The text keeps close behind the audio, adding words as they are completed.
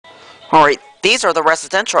Alright, these are the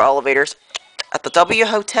residential elevators at the W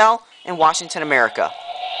Hotel in Washington, America.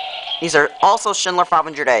 These are also Schindler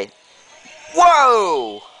 500A.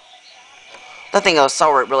 Whoa! That thing will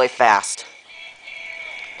accelerate really fast.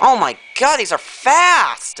 Oh my god, these are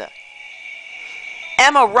fast!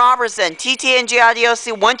 Emma Robertson,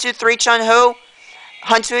 ttngidoc 123 Chun Ho,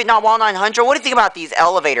 Hunsuit not Wall 900. What do you think about these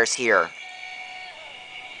elevators here?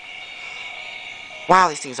 Wow,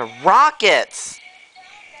 these things are rockets!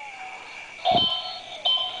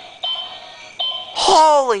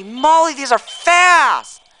 Holy moly, these are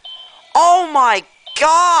fast! Oh my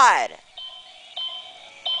god!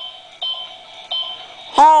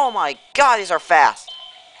 Oh my god, these are fast!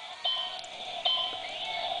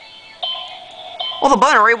 Well, the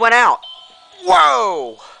button already went out.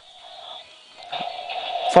 Whoa!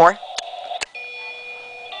 4.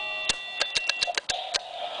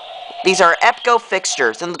 These are EPCO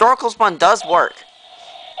fixtures, and the door close button does work.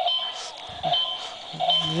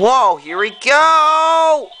 Whoa, here we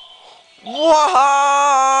go!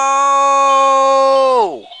 Whoa!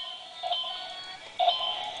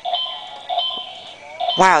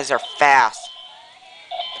 Wow, these are fast.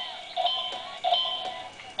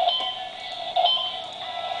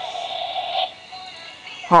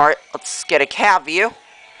 Alright, let's get a cab view.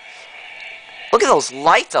 Look at those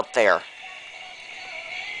lights up there.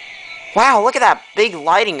 Wow, look at that big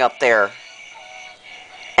lighting up there.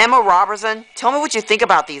 Emma Robertson, tell me what you think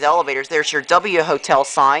about these elevators. There's your W Hotel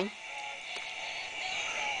sign.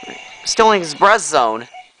 Still in express zone.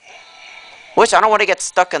 Which I don't want to get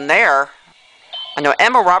stuck in there. I know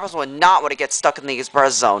Emma Robertson would not want to get stuck in the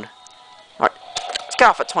express zone. Alright, let's get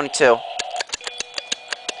off at 22.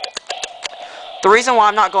 The reason why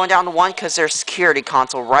I'm not going down to 1 because there's a security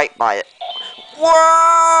console right by it.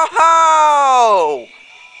 Whoa!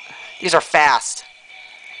 These are fast.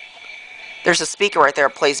 There's a speaker right there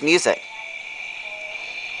that plays music.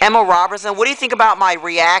 Emma Robertson, what do you think about my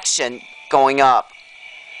reaction going up?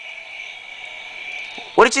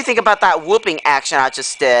 What did you think about that whooping action I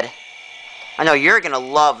just did? I know you're going to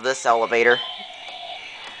love this elevator.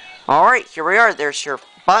 Alright, here we are. There's your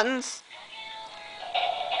buttons.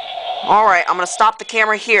 Alright, I'm going to stop the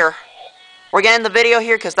camera here. We're getting the video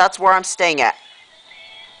here because that's where I'm staying at.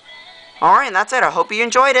 Alright, and that's it. I hope you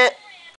enjoyed it.